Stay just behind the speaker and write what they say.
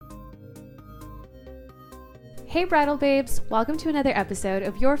Hey Bridal Babes, welcome to another episode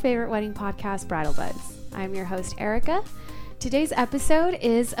of your favorite wedding podcast, Bridal Buzz. I'm your host, Erica. Today's episode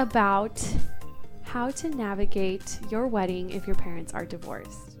is about how to navigate your wedding if your parents are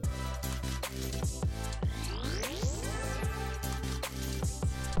divorced.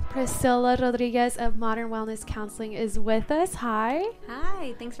 Priscilla Rodriguez of Modern Wellness Counseling is with us. Hi.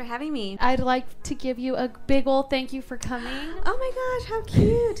 Hi, thanks for having me. I'd like to give you a big ol' thank you for coming. Oh my gosh, how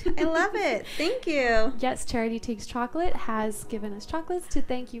cute. I love it. Thank you. Yes, Charity Takes Chocolate has given us chocolates to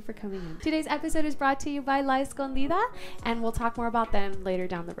thank you for coming in. Today's episode is brought to you by La Escondida, and we'll talk more about them later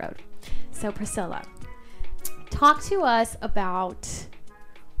down the road. So Priscilla, talk to us about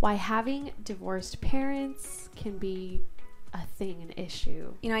why having divorced parents can be a thing, an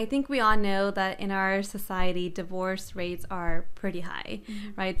issue. You know, I think we all know that in our society, divorce rates are pretty high,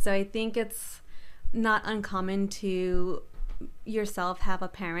 right? So I think it's not uncommon to yourself have a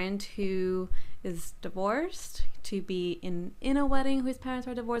parent who is divorced, to be in a wedding whose parents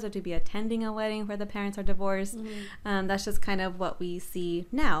are divorced, or to be attending a wedding where the parents are divorced. That's just kind of what we see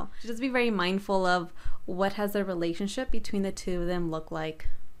now. Just be very mindful of what has the relationship between the two of them look like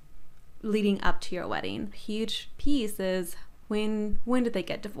leading up to your wedding. Huge piece is when did they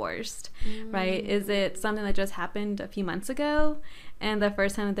get divorced, right? Is it something that just happened a few months ago and the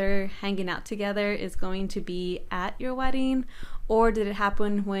first time they're hanging out together is going to be at your wedding? Or did it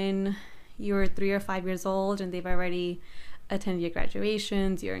happen when you were 3 or 5 years old and they've already attended your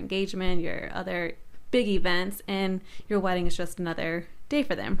graduations, your engagement, your other big events, and your wedding is just another day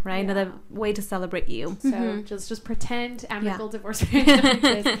for them, right? Yeah. Another way to celebrate you. So just pretend amicable divorce parents don't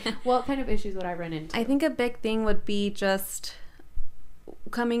exist. What kind of issues would I run into? I think a big thing would be just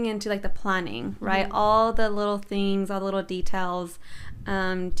coming into like the planning, right? All the little things, all the little details.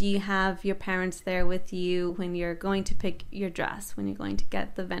 Do you have your parents there with you when you're going to pick your dress, when you're going to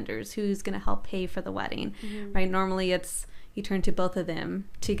get the vendors, who's going to help pay for the wedding, right? Normally it's you turn to both of them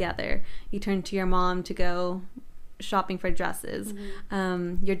together. You turn to your mom to go shopping for dresses.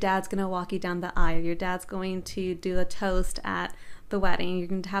 Your dad's going to walk you down the aisle. Your dad's going to do the toast at the wedding. You're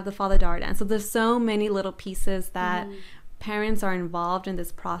going to have the father-daughter dance. So there's so many little pieces that parents are involved in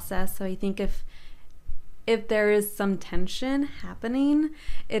this process. So I think if there is some tension happening,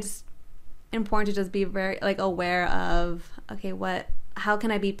 it's important to just be very aware of, okay, how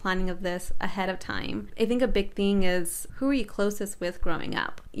can I be planning of this ahead of time? I think a big thing is, who are you closest with growing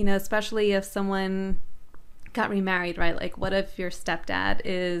up? You know, especially if someone got remarried, right? Like, what if your stepdad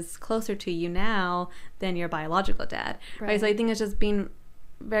is closer to you now than your biological dad, right? So I think it's just being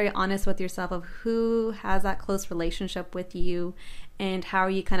very honest with yourself of who has that close relationship with you and how are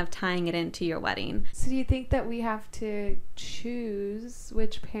you kind of tying it into your wedding. So do you think that we have to choose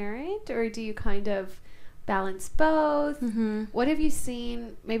which parent, or do you kind of balance both? What have you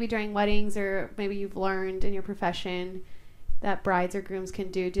seen maybe during weddings, or maybe you've learned in your profession that brides or grooms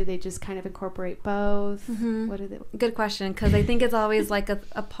can do? Do they just kind of incorporate both? What do they? Good question, because I think it's always like a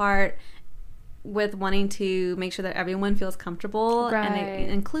part with wanting to make sure that everyone feels comfortable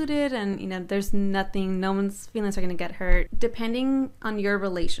and included, and you know, there's nothing, no one's feelings are going to get hurt. Depending on your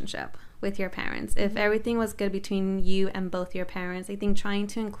relationship with your parents, if everything was good between you and both your parents, I think trying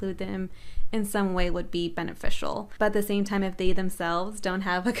to include them in some way would be beneficial. But at the same time, if they themselves don't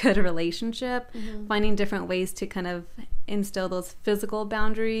have a good relationship, finding different ways to kind of instill those physical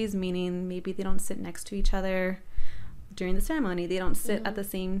boundaries, meaning maybe they don't sit next to each other during the ceremony, they don't sit at the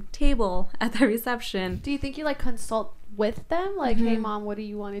same table at the reception. Do you think you consult with them, hey mom, what do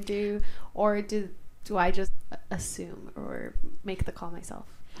you want to do, or do I just assume or make the call myself?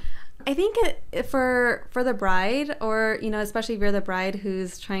 I think for the bride, or you know, especially if you're the bride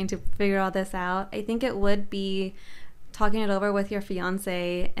who's trying to figure all this out, I think it would be talking it over with your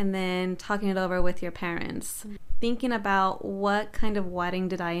fiance and then talking it over with your parents. Thinking about, what kind of wedding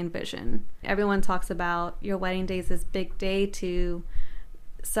did I envision? Everyone talks about your wedding day is this big day to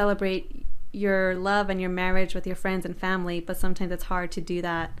celebrate your love and your marriage with your friends and family, but sometimes it's hard to do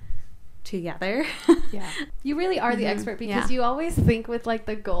that together. Yeah, you really are the expert, because you always think with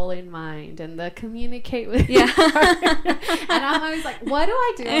the goal in mind and the communicate with your partner. And I'm always like, what do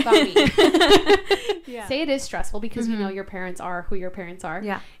I do about me? Say it is stressful because you know your parents are who your parents are.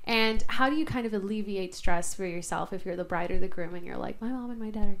 And how do you kind of alleviate stress for yourself if you're the bride or the groom and you're like, my mom and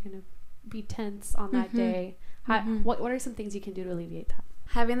my dad are gonna be tense on that day? What are some things you can do to alleviate that?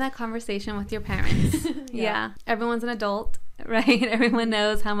 Having that conversation with your parents. Everyone's an adult, right? Everyone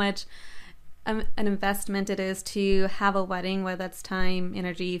knows how much an investment it is to have a wedding, whether that's time,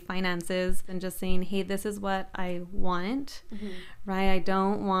 energy, finances, and just saying, hey, this is what I want, right? I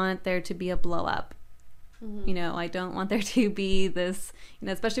don't want there to be a blow up You know, I don't want there to be this, you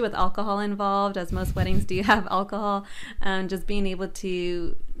know, especially with alcohol involved, as most weddings do have alcohol, just being able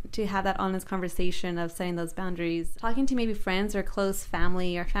to have that honest conversation of setting those boundaries, talking to maybe friends or close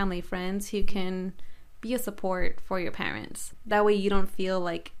family or family friends who can be a support for your parents. That way you don't feel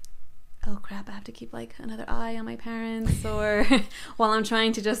like, oh crap, I have to keep like another eye on my parents, or while I'm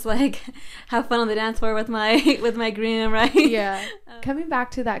trying to just like have fun on the dance floor with my groom, right? Yeah. Coming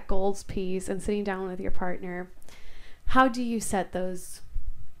back to that goals piece and sitting down with your partner, how do you set those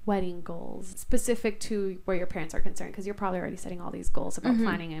wedding goals specific to where your parents are concerned? Because you're probably already setting all these goals about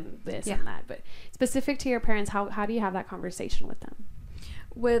planning and this and that, but specific to your parents, how do you have that conversation with them?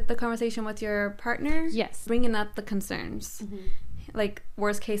 With the conversation with your partner? Yes. Bringing up the concerns. Like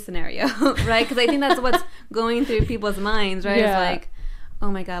worst case scenario, right? Because I think that's what's going through people's minds, right? Yeah. It's like,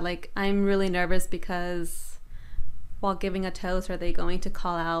 oh my God, like I'm really nervous because while giving a toast, are they going to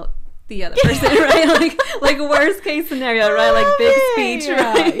call out the other person, right? Like worst case scenario, right? Like big speech,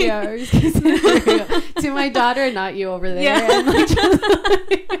 right? Yeah, worst case scenario. To my daughter, not you over there. Yeah. And like just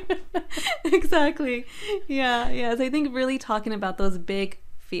exactly. Yeah. So I think really talking about those big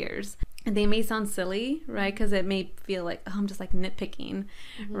fears. And they may sound silly, right? Because it may feel like, oh, I'm just like nitpicking,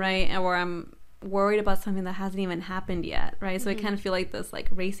 right? Or I'm worried about something that hasn't even happened yet, right? So I kind of feel like this like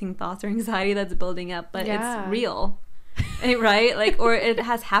racing thoughts or anxiety that's building up, but it's real, right? Like, or it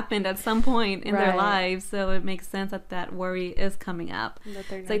has happened at some point in their lives. So it makes sense that worry is coming up.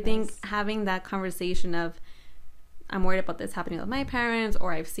 So I think having that conversation of, I'm worried about this happening with my parents,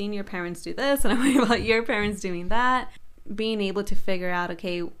 or I've seen your parents do this and I'm worried about your parents doing that. Being able to figure out,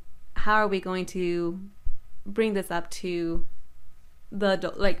 okay, how are we going to bring this up to the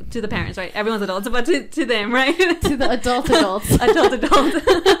adult, like to the parents, right? Everyone's adults, but to them, right? To the adults. adult.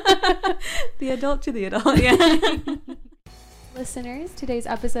 The adult to the adult, yeah. Listeners, today's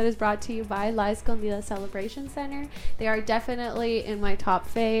episode is brought to you by La Escondida Celebration Center. They are definitely in my top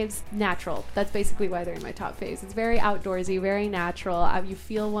faves. Natural. That's basically why they're in my top faves. It's very outdoorsy, very natural. You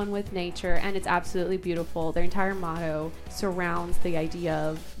feel one with nature, and it's absolutely beautiful. Their entire motto surrounds the idea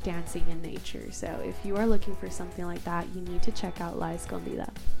of dancing in nature. So if you are looking for something like that, you need to check out La Escondida.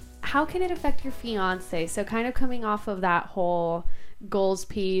 How can it affect your fiance? So kind of coming off of that whole goals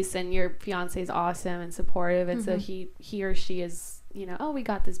piece, and your fiance is awesome and supportive, and so he or she is, you know, oh, we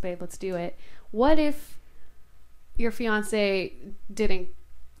got this, babe, let's do it. What if your fiance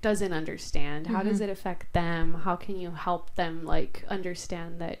doesn't understand? How does it affect them? How can you help them like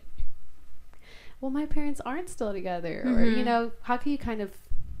understand that, well, my parents aren't still together, or you know, how can you kind of,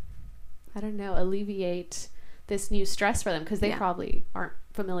 I don't know, alleviate this new stress for them, because they probably aren't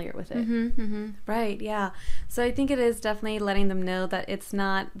familiar with it. Right, yeah. So I think it is definitely letting them know that it's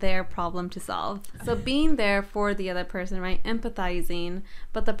not their problem to solve. So being there for the other person, right? Empathizing,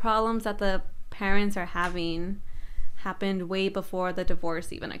 but the problems that the parents are having happened way before the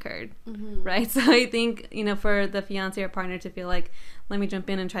divorce even occurred, right? So I think, you know, for the fiance or partner to feel like, let me jump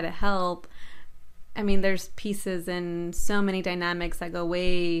in and try to help. I mean, there's pieces and so many dynamics that go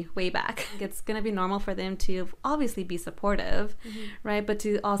way, way back. It's going to be normal for them to obviously be supportive, right? But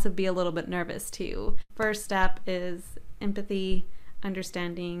to also be a little bit nervous too. First step is empathy,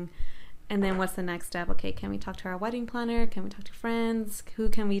 understanding. And then what's the next step? Okay, can we talk to our wedding planner? Can we talk to friends? Who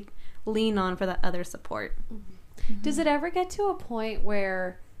can we lean on for that other support? Does it ever get to a point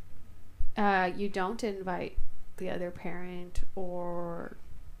where you don't invite the other parent, or...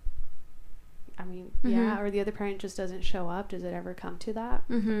 I mean, or the other parent just doesn't show up? Does it ever come to that?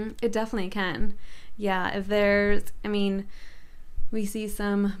 It definitely can. Yeah, if there's, I mean, we see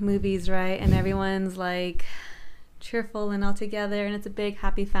some movies, right? And everyone's like cheerful and all together, and it's a big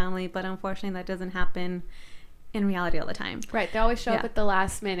happy family, but unfortunately that doesn't happen in reality all the time. Right. They always show up at the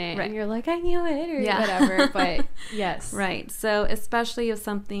last minute, and you're like, I knew it, or whatever. But yes. Right. So especially if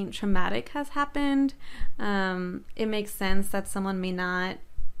something traumatic has happened, it makes sense that someone may not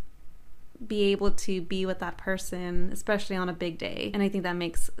be able to be with that person, especially on a big day. And I think that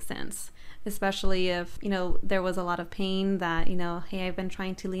makes sense, especially if, you know, there was a lot of pain that, you know, hey, I've been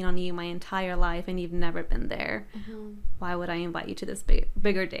trying to lean on you my entire life and you've never been there. Why would I invite you to this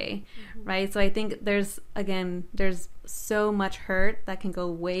bigger day? Right? So I think there's so much hurt that can go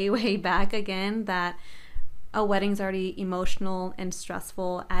way, way back again, that a wedding's already emotional and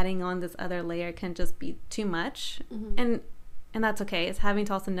stressful. Adding on this other layer can just be too much. And that's okay. It's having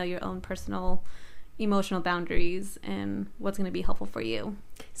to also know your own personal emotional boundaries and what's going to be helpful for you.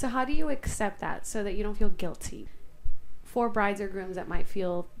 So how do you accept that so that you don't feel guilty? For brides or grooms that might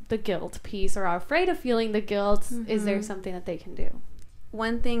feel the guilt piece or are afraid of feeling the guilt, is there something that they can do?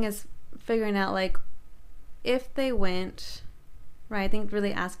 One thing is figuring out, like, if they went, right? I think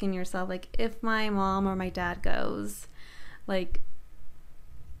really asking yourself, like, if my mom or my dad goes, like,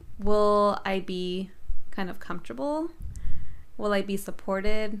 will I be kind of comfortable? Will I be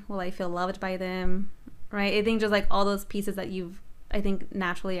supported? Will I feel loved by them? Right? I think just like all those pieces that I think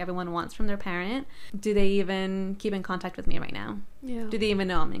naturally everyone wants from their parent. Do they even keep in contact with me right now? Yeah. Do they even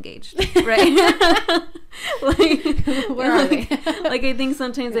know I'm engaged? Right? Like, where are they? Like, I think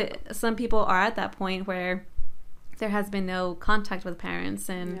sometimes some people are at that point where there has been no contact with parents,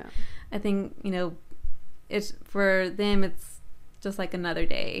 and I think, you know, it's for them, it's just like another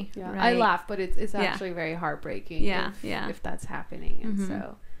day. Yeah, right? I laugh, but it's actually very heartbreaking. If that's happening, and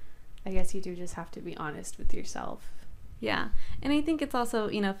so I guess you do just have to be honest with yourself. Yeah, and I think it's also,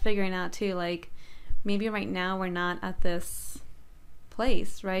 you know, figuring out too, like, maybe right now we're not at this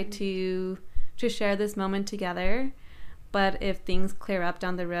place, right, to share this moment together, but if things clear up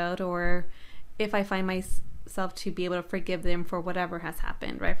down the road, or if I find myself to be able to forgive them for whatever has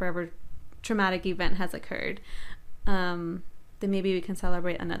happened, right, for whatever traumatic event has occurred, then maybe we can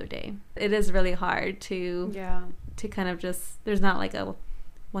celebrate another day. It is really hard to kind of just, there's not like a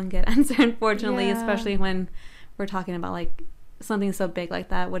one good answer, unfortunately, especially when we're talking about like something so big like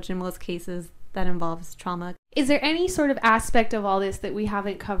that, which in most cases that involves trauma. Is there any sort of aspect of all this that we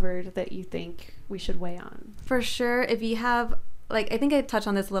haven't covered that you think we should weigh on? For sure, if you have, like, I think I touched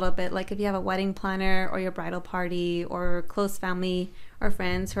on this a little bit, like if you have a wedding planner or your bridal party or close family or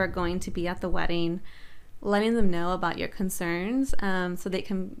friends who are going to be at the wedding, letting them know about your concerns, so they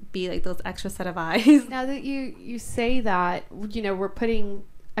can be like those extra set of eyes. Now that you say that, you know,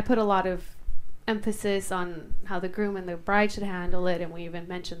 I put a lot of emphasis on how the groom and the bride should handle it, and we even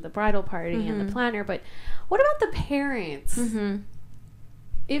mentioned the bridal party and the planner, but what about the parents?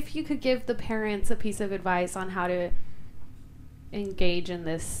 If you could give the parents a piece of advice on how to engage in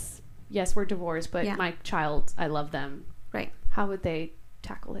this, yes, we're divorced, but my child, I love them, right, how would they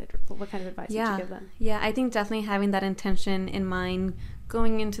tackle it? What kind of advice would you give them? I think definitely having that intention in mind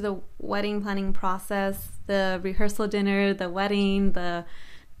going into the wedding planning process, the rehearsal dinner, the wedding, the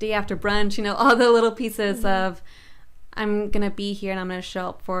day after brunch, you know, all the little pieces of, I'm gonna be here and I'm gonna show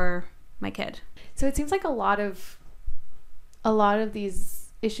up for my kid. So it seems like a lot of these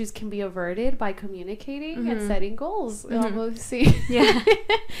issues can be averted by communicating and setting goals. Almost see.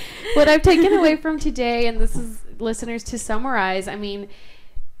 What I've taken away from today, and this is, listeners, to summarize, I mean,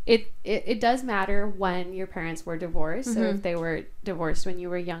 it does matter when your parents were divorced. So if they were divorced when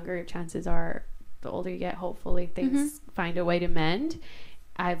you were younger, chances are the older you get, hopefully things find a way to mend.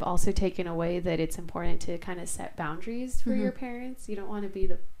 I've also taken away that it's important to kind of set boundaries for your parents. You don't want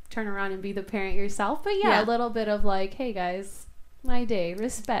to turn around and be the parent yourself, but a little bit of like, hey guys, my day,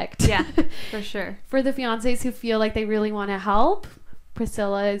 respect. Yeah, for sure. For the fiancés who feel like they really want to help,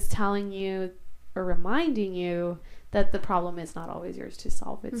 Priscilla is telling you or reminding you that the problem is not always yours to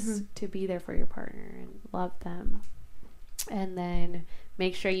solve. It's to be there for your partner and love them. And then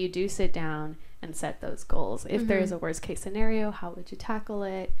make sure you do sit down and set those goals. If there is a worst case scenario, how would you tackle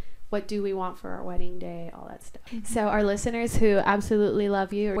it? What do we want for our wedding day? All that stuff. So our listeners who absolutely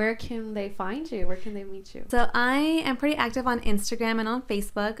love you, where can they find you? Where can they meet you? So I am pretty active on Instagram and on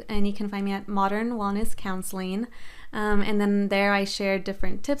Facebook, and you can find me at Modern Wellness Counseling. And then there I share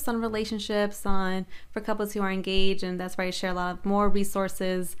different tips on relationships for couples who are engaged, and that's where I share a lot of more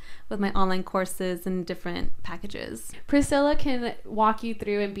resources with my online courses and different packages. Priscilla can walk you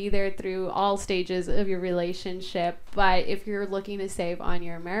through and be there through all stages of your relationship, but if you're looking to save on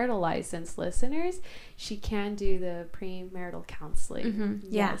your marital license, listeners, she can do the premarital counseling.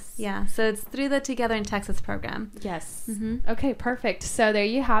 Yes. Yeah. So it's through the Together in Texas program. Yes. Okay, perfect. So there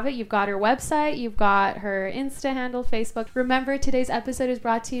you have it. You've got her website. You've got her Insta handle, Facebook. Remember, today's episode is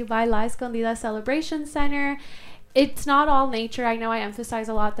brought to you by La Escondida Celebration Center. It's not all nature. I know I emphasize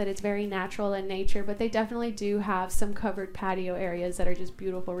a lot that it's very natural in nature, but they definitely do have some covered patio areas that are just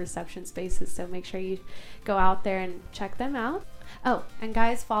beautiful reception spaces. So make sure you go out there and check them out. Oh, and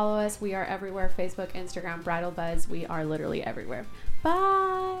guys, follow us. We are everywhere. Facebook, Instagram, Bridal Buzz. We are literally everywhere.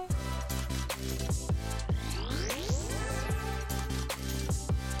 Bye.